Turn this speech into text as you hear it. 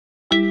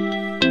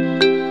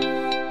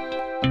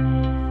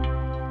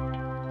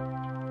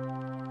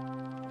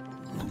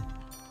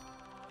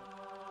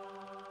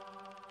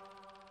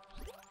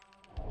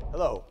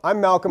I'm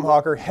Malcolm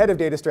Hawker, Head of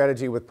Data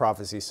Strategy with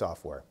Profisee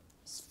Software.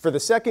 For the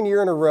second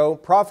year in a row,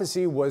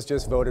 Profisee was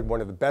just voted one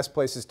of the best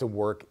places to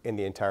work in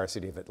the entire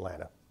city of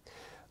Atlanta.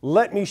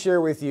 Let me share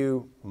with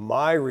you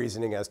my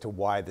reasoning as to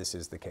why this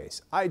is the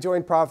case. I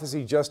joined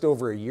Profisee just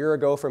over a year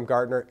ago from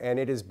Gartner, and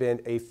it has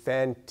been a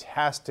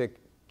fantastic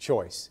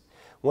choice.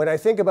 When I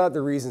think about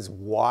the reasons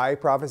why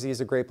Profisee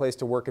is a great place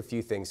to work, a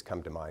few things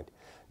come to mind.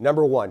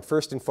 Number one,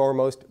 first and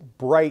foremost,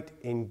 bright,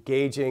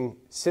 engaging,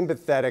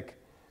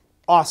 sympathetic,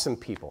 awesome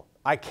people.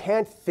 I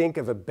can't think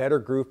of a better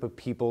group of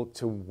people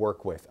to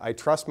work with. I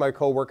trust my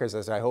coworkers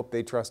as I hope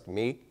they trust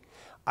me.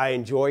 I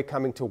enjoy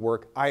coming to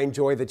work. I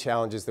enjoy the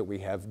challenges that we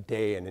have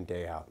day in and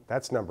day out.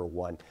 That's number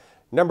one.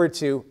 Number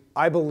two,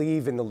 I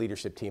believe in the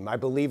leadership team. I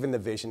believe in the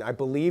vision. I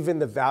believe in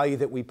the value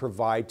that we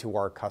provide to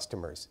our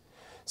customers.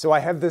 So I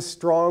have this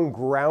strong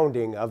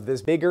grounding of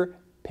this bigger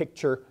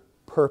picture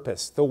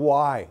purpose, the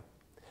why.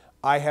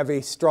 I have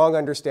a strong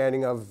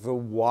understanding of the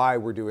why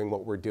we're doing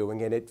what we're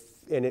doing, and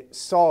it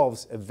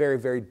solves a very,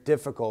 very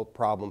difficult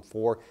problem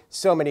for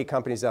so many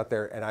companies out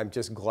there, and I'm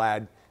just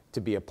glad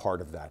to be a part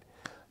of that.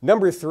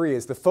 Number three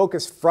is the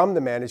focus from the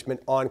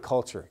management on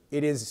culture.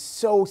 It is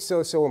so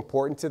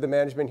important to the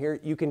management here.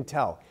 You can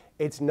tell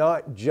it's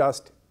not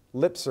just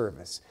lip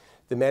service.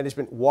 The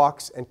management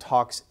walks and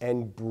talks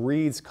and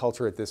breathes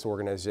culture at this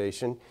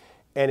organization,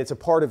 and it's a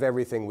part of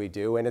everything we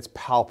do, and it's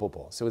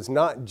palpable. So it's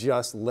not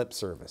just lip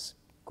service.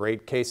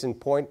 Great case in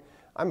point,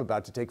 I'm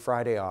about to take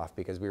Friday off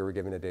because we were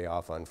given a day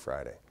off on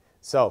Friday.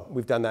 So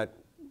we've done that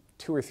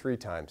 2 or 3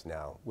 times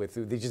now with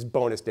these just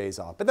bonus days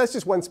off. But that's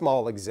just one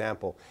small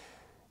example.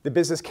 The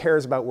business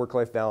cares about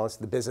work-life balance.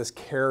 The business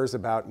cares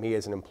about me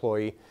as an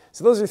employee.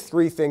 So those are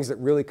 3 things that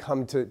really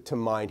come to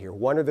mind here.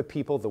 One are the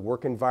people, the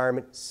work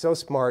environment, so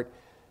smart,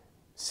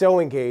 so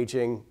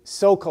engaging,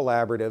 so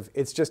collaborative.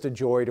 It's just a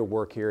joy to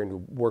work here and to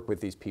work with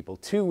these people.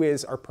 2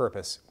 is our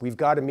purpose. We've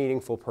got a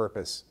meaningful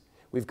purpose.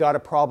 We've got a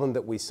problem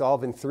that we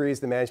solve. And 3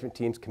 is the management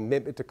team's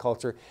commitment to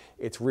culture.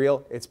 It's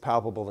real, it's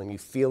palpable, and you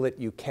feel it.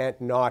 You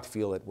can't not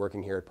feel it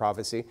working here at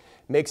Profisee.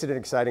 Makes it an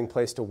exciting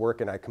place to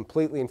work, and I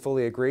completely and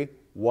fully agree,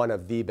 one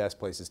of the best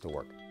places to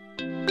work.